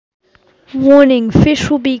Warning, fish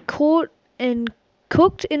will be caught and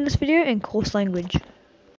cooked in this video and coarse language.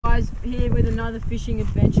 Guys, here with another fishing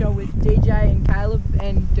adventure with DJ and Caleb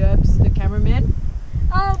and Derps, the cameraman.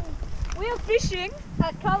 We are fishing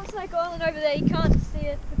at Snake Island over there. You can't see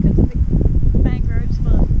it because of the mangroves,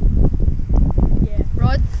 but yeah.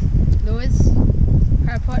 Rods, Lewis,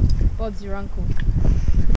 crab pot, Bob's your uncle.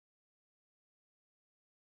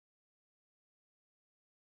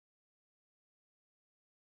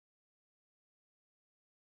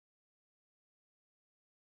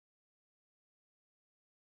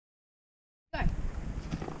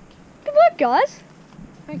 Good work, guys.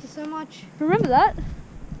 Thank you so much. Remember that.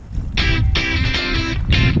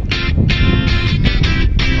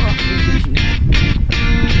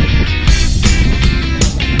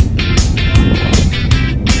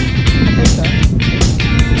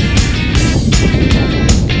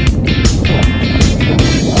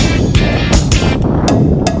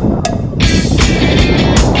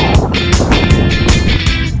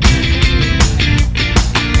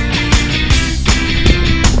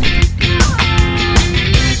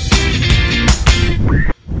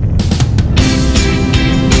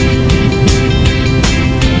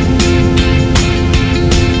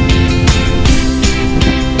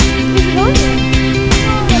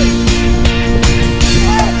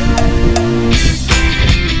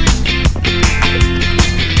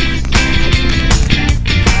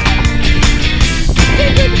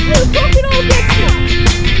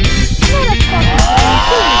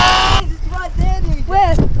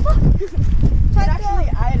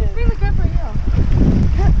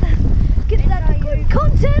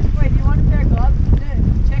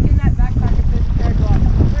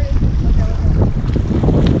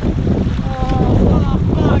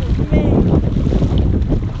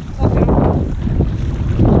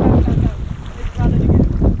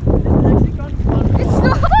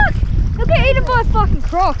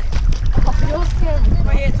 Croc. Oh, you're scared.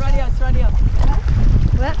 Right here, it's right here, it's right here.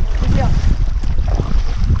 Where? It's here.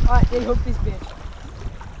 Alright, hook this bitch.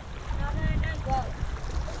 No,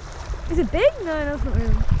 is it big? No, it's not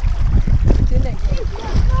really. It's in there.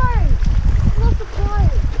 Lots of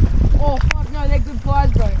pliers. Oh fuck no, they're good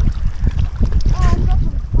pliers, bro. Oh, I've got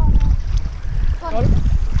some. Got it?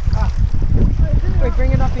 Ah. Wait,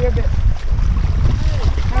 bring it up here a bit.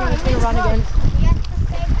 Hang on, it's gonna run again.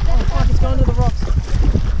 Oh fuck, it's going to the rocks.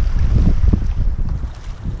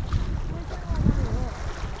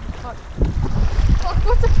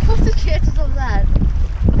 What's the chances of that?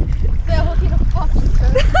 They're hooking a fucking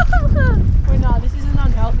turtle. Wait, no, this is an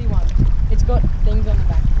unhealthy one. It's got things on the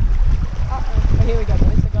back. Uh-oh. Oh, here we go,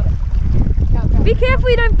 boys. I got it. Go. Be careful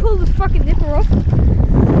you don't pull the fucking nipper off.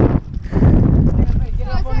 Wait, get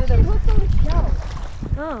up onto the hook on the shell.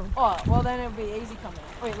 Oh. Oh, well then it'll be easy coming.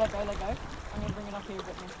 Wait, let go, let go. I'm gonna bring it up here a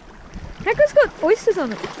bit more. Hector's got oysters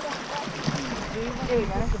on it. Here we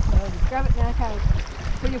go. Grab it now, Caleb.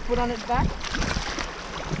 Put your foot on its back.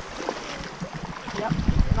 Yep.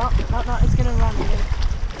 No, it's gonna run again.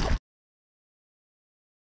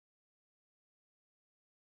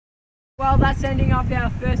 Well, that's ending up our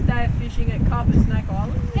first day of fishing at Snake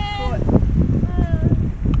Island.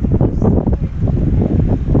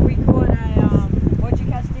 We caught a, what'd you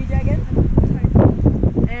catch, DJ, again?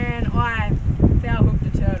 And I foul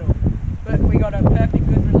hooked a turtle. But we got a perfect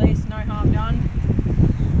good release, no harm done.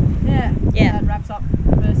 Yeah. That wraps up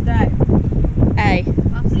the first day. Hey.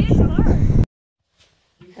 I'll see you tomorrow.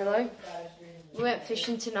 Hello. We went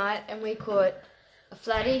fishing tonight and we caught a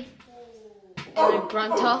flatty and a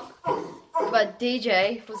grunter, but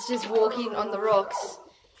DJ was just walking on the rocks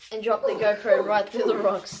and dropped the GoPro right through the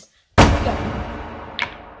rocks.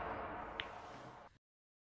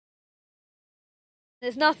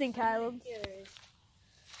 There's nothing, Caleb.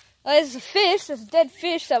 Oh, there's a fish, there's a dead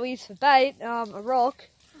fish that we use for bait, a rock.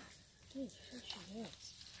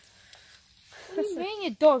 What do you mean,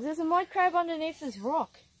 you dogs? There's a mud crab underneath this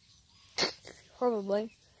rock.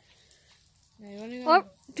 Probably. No, Oh,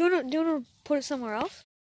 do you want to put it somewhere else?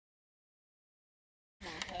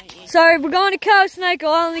 So we're going to Snake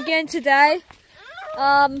Island again today.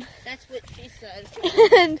 That's what she said.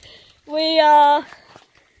 And we are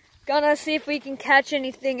gonna see if we can catch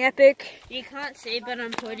anything epic. You can't see, but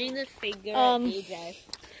I'm putting the finger at DJ.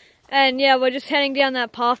 And yeah, we're just heading down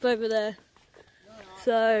that path over there.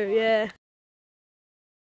 So yeah.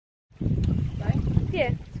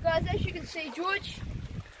 Yeah. So guys, as you can see, George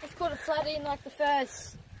has caught a flatty in like the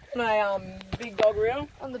first My big dog reel.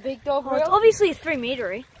 on the big dog Well, it's reel. obviously a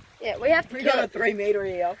 3-meter-y. Yeah, we have to We kill got a it. 3-meter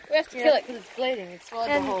here. We have to kill it because it's bleeding. It's swallowed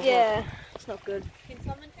the whole And yeah, it's not good.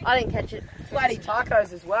 I didn't catch it. Flatty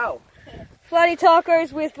tacos as well. Flatty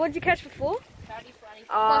tacos with, what did you catch before? Flatty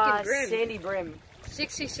Fucking brim. Sandy Bream.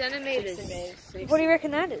 60 centimeters. 60. What do you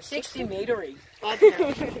reckon that is? 60 metery. Bobtail.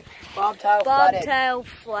 Bobtail flathead. Bobtail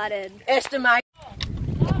flathead. Estimate.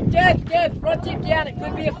 Deb, rod tip down. It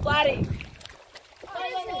could be a flatty.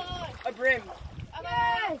 A bream.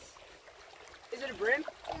 Yes. Is it a bream?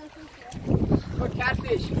 Or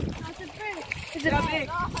catfish? Is it How big?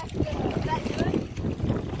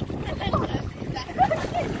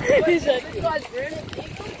 Is it? This guy's bream.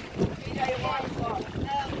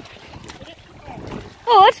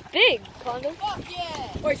 Oh, that's big, kind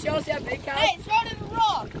of. Wait, show us how big, Cal. Hey, it's right in the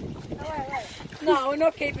rock. No, we're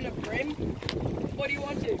not keeping a bream. What do you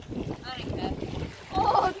want to? I don't care.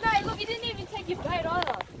 Oh, no, look, you didn't even take your bait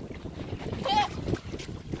either.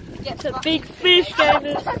 It's a big fish,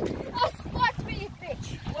 Gamers. Oh, spiked me, you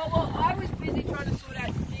bitch. Well, I was busy trying to sort out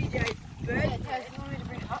DJ's bird. You want me to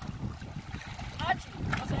bring it up? Archie,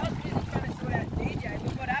 I was busy trying to sort out DJ.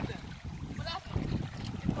 Look what happened. What happened?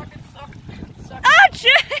 It fucking sucked. Archie!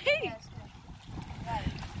 Yeah, it's good. Right.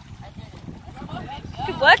 I did it.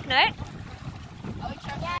 Good work, Nate. Oh,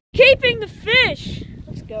 check. Keeping the fish.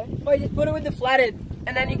 Let's go. Wait, just put it with the flathead,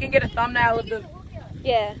 and then you can get a thumbnail of the.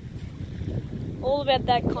 Yeah. All about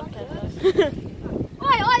that content, though.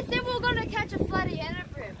 Wait, I said we were going to catch a flatty and a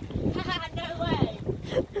brim. No way.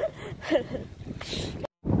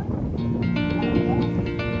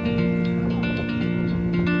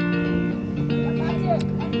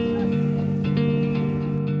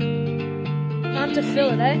 Time to fill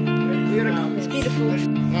it, eh? It's beautiful.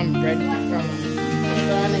 I'm bread from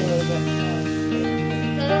burning a little bit.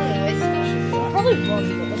 Probably was,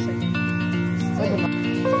 but let's see.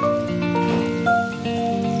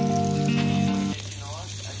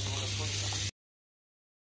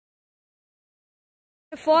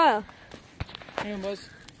 Fire. Hang on, boys.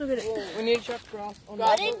 Look at it. Whoa, we need to chuck grass on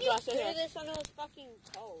Why the didn't you do this when it was fucking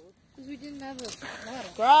cold? Because we didn't have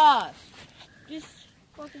a grass. Just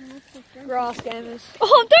fucking lift the friend. Grass gamers.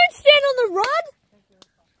 Oh, don't stand on the rod!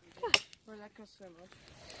 Where's that cost so much?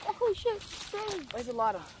 Oh shit, Where's the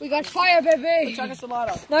lighter? We got fire, baby. Chuck us a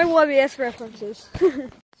lighter. No YBS references.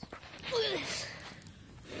 Did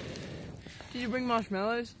you bring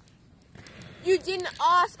marshmallows? You didn't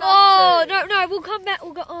ask us Oh, to. no, we'll come back.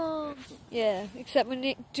 We'll go. Oh, yeah. Except we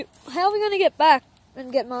need. How are we going to get back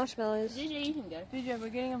and get marshmallows? DJ, you can go. DJ, we're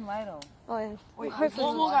getting them later. Oh yeah. Wait,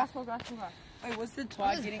 hopefully. more grass. Wait, what's the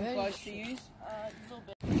tide getting close to use? A little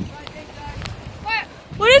bit.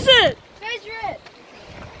 What is it? Measure it.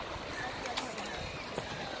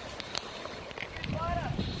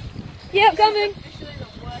 Yep, coming. Officially the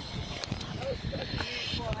worst. I was supposed to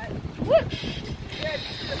use for that. What? Yeah,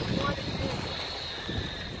 this is the widest thing.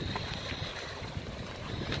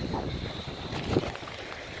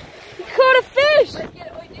 You caught a fish. Let's get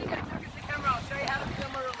it. Wait, DJ, chuck us the camera. I'll show you how to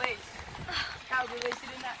film a release. Cal, release it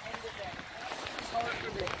in that end of there. Just hold it for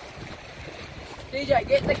a bit. DJ,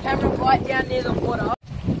 get the camera right down near the water.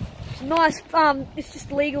 It's nice. It's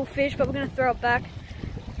just legal fish, but we're going to throw it back.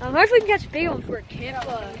 Hopefully we can catch a big one for a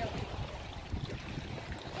campfire.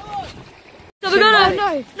 So we're gonna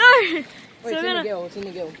no. Wait, So it's we're in gonna the gill. It's in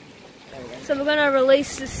the gill. There we go. so we're gonna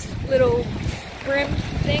release this little brim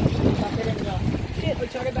thing. Chuck it in the. Shit, we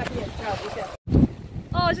chuck it back here. Cal, this out.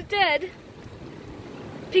 Oh, is it dead?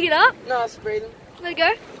 Pick it up. No, it's breathing. Let it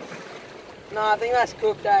go. No, I think that's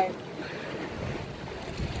cooked, eh?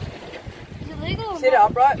 Is it legal or Sit it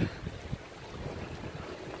not? upright.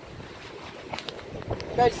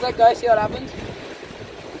 Okay, just let go, see what happens.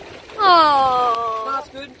 Oh, No, it's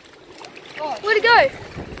good. where'd it go?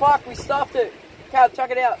 Fuck, we stuffed it. Cal, chuck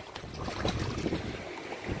it out.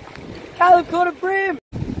 Caleb caught a brim.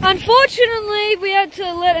 Unfortunately, we had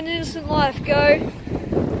to let an innocent life go.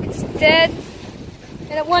 It's dead,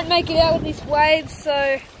 and it won't make it out with these waves,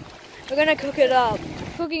 so we're gonna cook it up.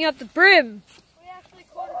 Cooking up the brim. We actually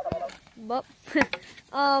caught a brim. But,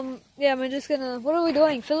 yeah, we're just gonna. What are we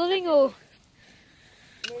doing? Filleting or?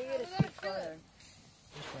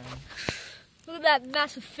 Look at that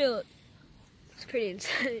massive fillet. It's pretty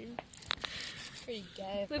insane. Pretty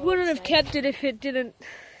gay. We wouldn't have kept it if it didn't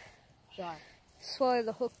Shy. swallow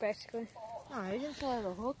the hook, basically. No, he didn't swallow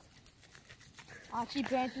the hook. Archie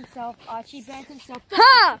banned himself.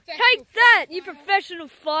 Ha! Take that, you professional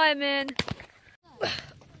fireman.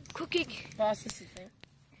 Cooking. Pass this thing.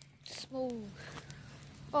 Small.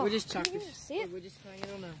 We'll just chuck can you this. see it? We'll just hang it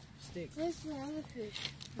on a stick. Where's the other fish?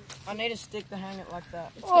 I need a stick to hang it like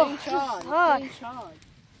that. It's Oh, getting this charred. is hard. It's getting charred.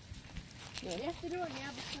 You have to do it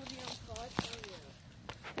now before the outside.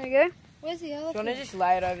 There you go. Where's the other Do you want to fish? just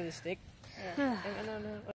lay it over the stick? Yeah.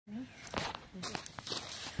 No.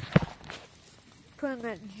 Putting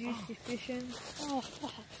that juicy fish in. Oh,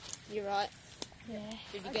 fuck. You're right. Yeah.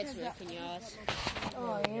 If you get to it, can you ask?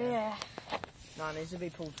 Oh yeah. No, it needs to be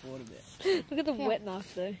pulled forward a bit. Look at the wet mark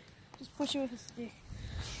though. Just push it with a stick.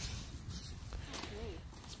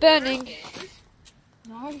 It's burning.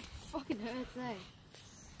 No, it fucking hurts, eh?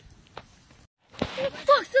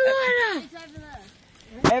 Fuck's the lighter? It's over there.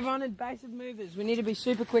 Everyone at base of movers. We need to be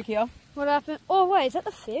super quick here. What happened? Oh wait, is that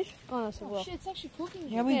the fish? Oh, that's a Oh well. shit, it's actually cooking.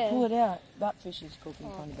 How we Yeah. pull it out? That fish is cooking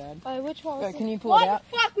kind of bad. Oh, which one? Go, can you pull it out? Why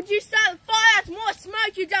the fuck would you start the fire? That's more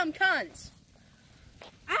smoke, you dumb cunts.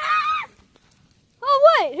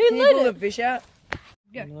 Oh wait, who Can you lit pull it? the fish out?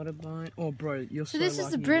 Go. Not a bone. Oh, bro, you're so So this is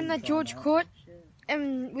lucky the you bream didn't that find George that. caught,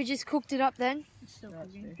 and we just cooked it up then.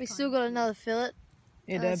 We still got another fillet.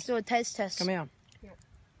 Yeah, Let's Deb, do a taste test. come here.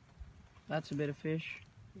 That's a bit of fish.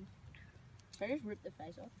 Can I just rip the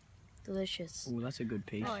face off? Delicious. Oh, that's a good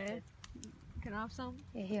piece. Oh yeah. Can I have some?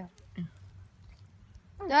 Yeah, here.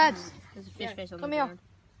 Dabs, There's a fish face on come the here. ground.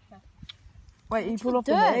 Wait, you pulled for off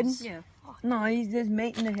the head? Dabs. Yeah. No, there's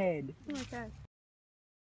meat in the head. Okay.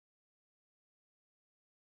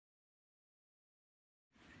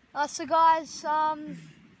 So guys,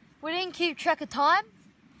 we didn't keep track of time,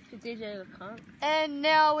 The DJ can't. and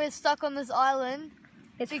now we're stuck on this island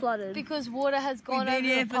It's flooded. because water has We've gone been over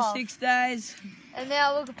here the for path. 6 days. And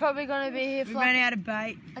now we're probably going to be here We've for run like out of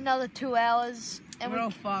bait. another 2 hours. And We're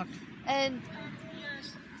all fucked. and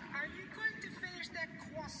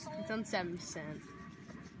It's on 7%.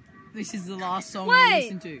 This is the last song Wait. we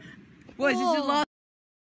listen to. Boys, this is the Whoa. last.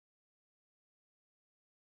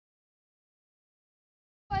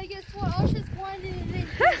 I guess what? I was just winding it in.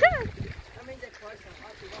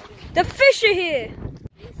 The fish are here.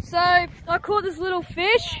 So I caught this little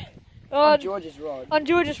fish on George's rod.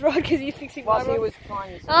 George's rod because he's fixing my Plus he rod. was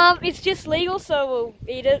tiny. It's just legal, so we'll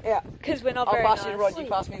eat it. Yeah. Because we're not I'll very pass nice. you the rod, you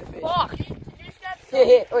pass me the fish. Fuck. Here,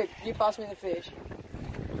 here, wait, you pass me the fish.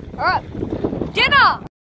 All right, dinner.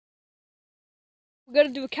 We're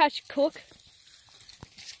gonna do a catch cook.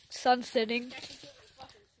 Sun setting.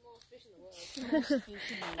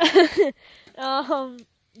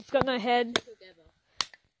 It's got no head,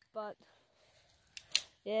 but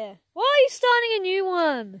yeah. Why are you starting a new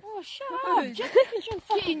one? Oh, shut up! Just because you're on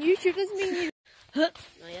fucking YouTube doesn't mean you. No,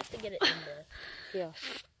 you have to get it in there.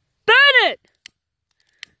 Burn it!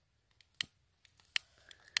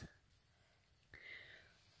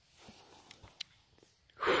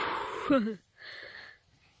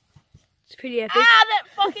 It's pretty epic. Ah, that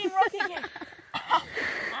fucking rock again!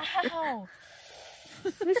 Ow!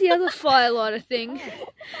 Where's the other firelighter thing?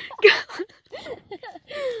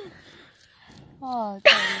 Oh,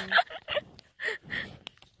 damn.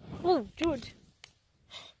 Oh, George.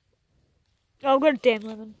 Oh, I've got a damn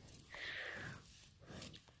lemon.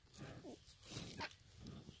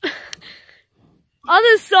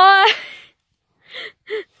 Other side!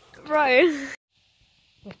 Bro.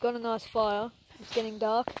 We've got a nice fire. It's getting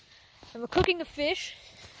dark. And we're cooking the fish.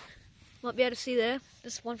 Might be able to see there.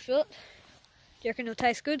 Just one fillet. Do you reckon it'll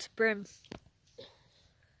taste good? It's brim.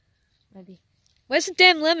 Maybe. Where's the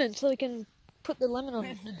damn lemon so we can put the lemon on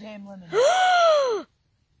it? Where's the damn lemon?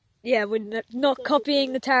 Yeah, we're not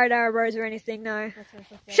copying the Taradara Bros or anything, no.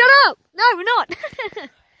 Shut up! No, we're not!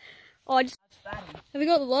 Oh, I just... Have we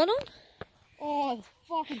got the light on? Oh, the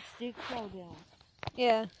fucking stick fell down.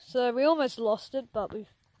 Yeah, so we almost lost it, but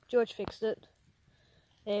George fixed it.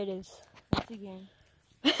 There it is. Once again.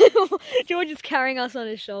 George is carrying us on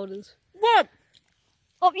his shoulders. What?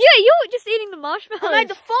 Oh, yeah, you were just eating the marshmallows. I made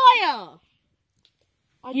the fire!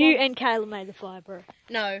 You and Kayla made the fire, bro.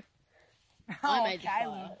 No. I made the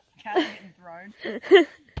fire. Kayla getting thrown.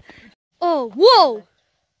 Oh, whoa!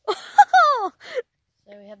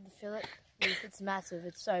 So we have the fillet. It's massive.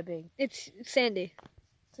 It's so big. It's sandy.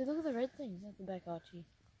 So look at the red things at the back, Archie.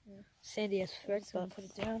 Sandy as fuck, Just gonna but... put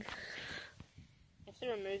it down. I have to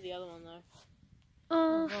remove the other one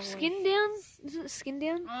though. Skin down? Is it skin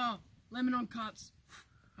down? Oh, lemon on cuts.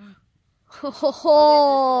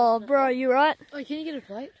 Oh, bro, you right? Oh, can you get a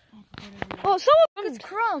plate? Oh, someone... It's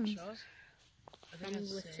crumbs.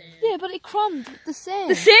 Comes with sand. Yeah, but it crumbed the sand.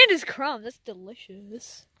 The sand is crumb. That's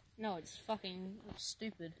delicious. No, it's fucking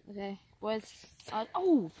stupid. Okay, where's...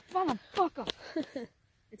 oh, motherfucker.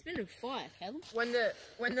 It's been in fire, Caleb. When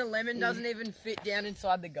the lemon doesn't even fit down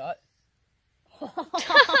inside the gut.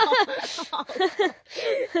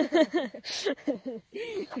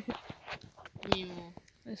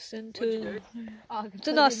 Listen What'd you to... do? Oh, It's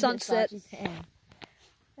a nice sunset. Hey,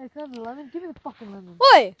 can I have the lemon? Give me the fucking lemon.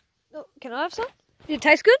 Oi! Oh, can I have some? Did it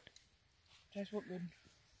taste good? Tastes what good?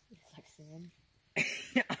 It's like sand.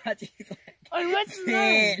 Archie's like, Oh, where's the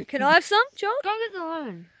lemon? Can I have some, Joel? Go get the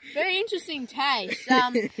lemon. Very interesting taste.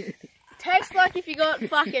 Tastes like if you got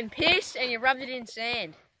fucking piss and you rubbed it in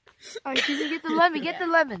sand. Oh, can you get the lemon? Get the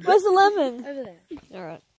lemon. Where's the lemon? Over there.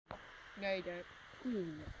 Alright. No, you don't.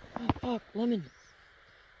 Oh, fuck, lemon.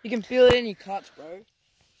 You can feel it in your cuts, bro.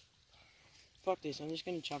 Fuck this, I'm just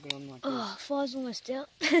gonna chuck it on like this. Oh, fire's almost out.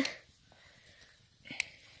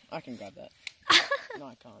 I can grab that. No,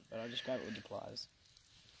 I can't, but I'll just grab it with the pliers.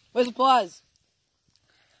 Where's the pliers?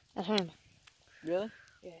 At home. Really?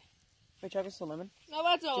 Yeah. Wait, chuck us the lemon. No,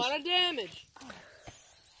 that's a lot of damage.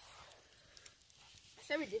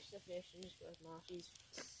 So we dish the fish and just go with marshies.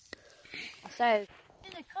 So,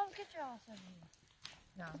 Come get your ass over here.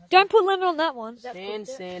 no. Don't put lemon on that one. Sand,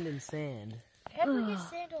 sand, and sand. How do we get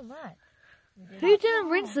sand on that? Who didn't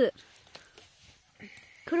rinse it? We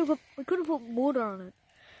could have put water on it.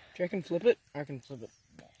 Do you reckon flip it? I can flip it.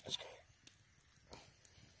 Let's go.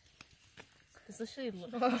 It's literally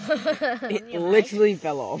It literally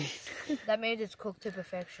fell off. that means it's cooked to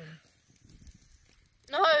perfection.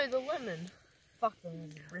 No, the lemon. Fuck the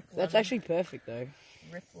lemon. Rip That's lemon. actually perfect though.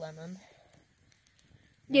 Rip lemon.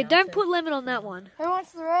 Yeah, don't put lemon on that one. Who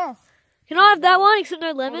wants the rest? Can I have that one except no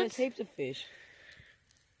Oh, there's lemons? heaps of fish.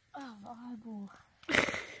 Oh, eyeball.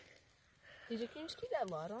 DJ, can you just keep that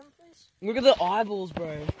light on, please? Look at the eyeballs,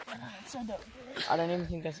 bro. So dope. I don't even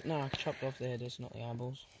think that's... No, I chopped off the head, it's not the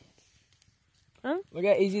eyeballs. Huh? Look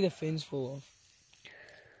how easy the fins fall off.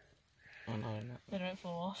 Oh, no, no. They don't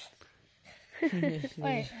fall off.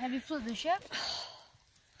 Wait, have you flipped the ship?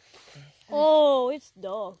 Oh, it's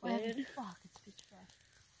dark, Wait, man. fuck, it's pitch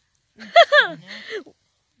black.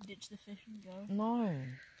 Ditch the fish and go. No.